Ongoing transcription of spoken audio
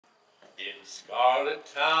In Scarlet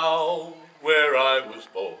Town, where I was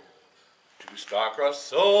born, two star-crossed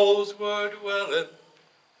souls were dwelling,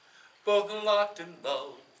 both locked in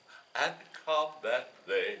love and combat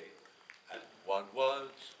they, and one was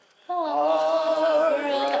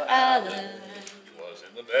Barbara Allen. It was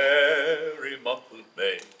in the merry month of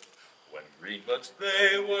May, when green buds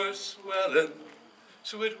they were swelling,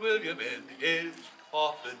 sweet William in his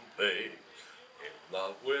coffin lay, in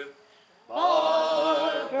love with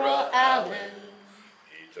Barbara Allen.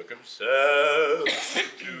 He took himself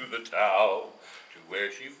into the town, to where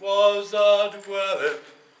she was a dwelling,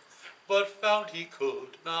 but found he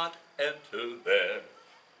could not enter there,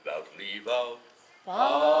 without leave of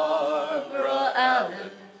Barbara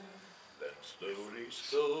Allen. Then slowly,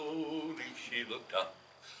 slowly she looked up,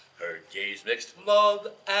 her gaze mixed love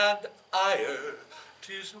and ire.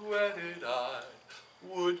 'Tis wedded I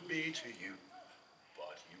would be to you,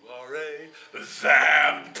 but you are a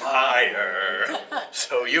vampire.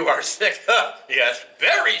 So you are sick, yes,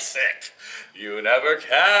 very sick. You never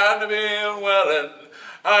can be well,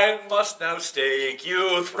 I must now stake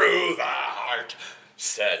you through the heart,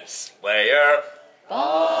 said Slayer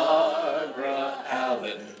Barbara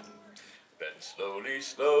Allen. Then slowly,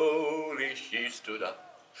 slowly she stood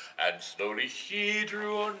up, and slowly she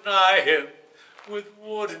drew nigh him, with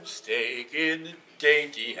wooden stake in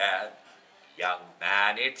dainty hand. Young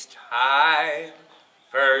man, it's time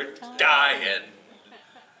for dying.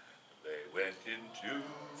 They went into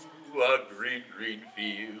a green, green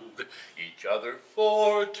field, each other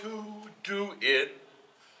for to do in,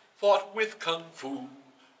 fought with kung fu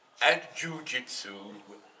and jiu-jitsu.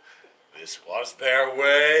 This was their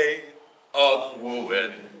way of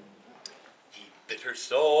wooing. He bit her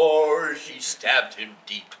sore, she stabbed him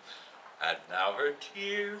deep, and now her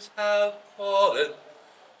tears have fallen.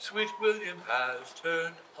 Sweet William has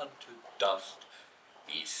turned unto dust.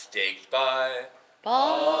 He's staked by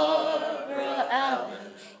Barbara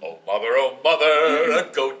Allen. Oh mother,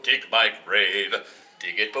 go dig my grave.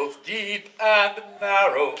 Dig it both deep and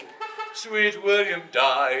narrow. Sweet William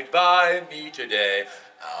died by me today.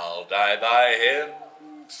 I'll die by him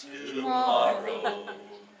tomorrow.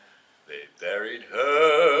 They buried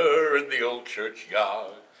her in the old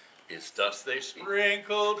churchyard. His dust they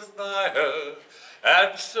sprinkled nigh her,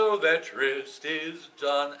 and so their tryst is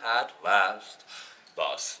done at last.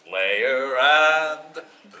 The Slayer and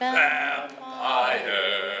Vampire.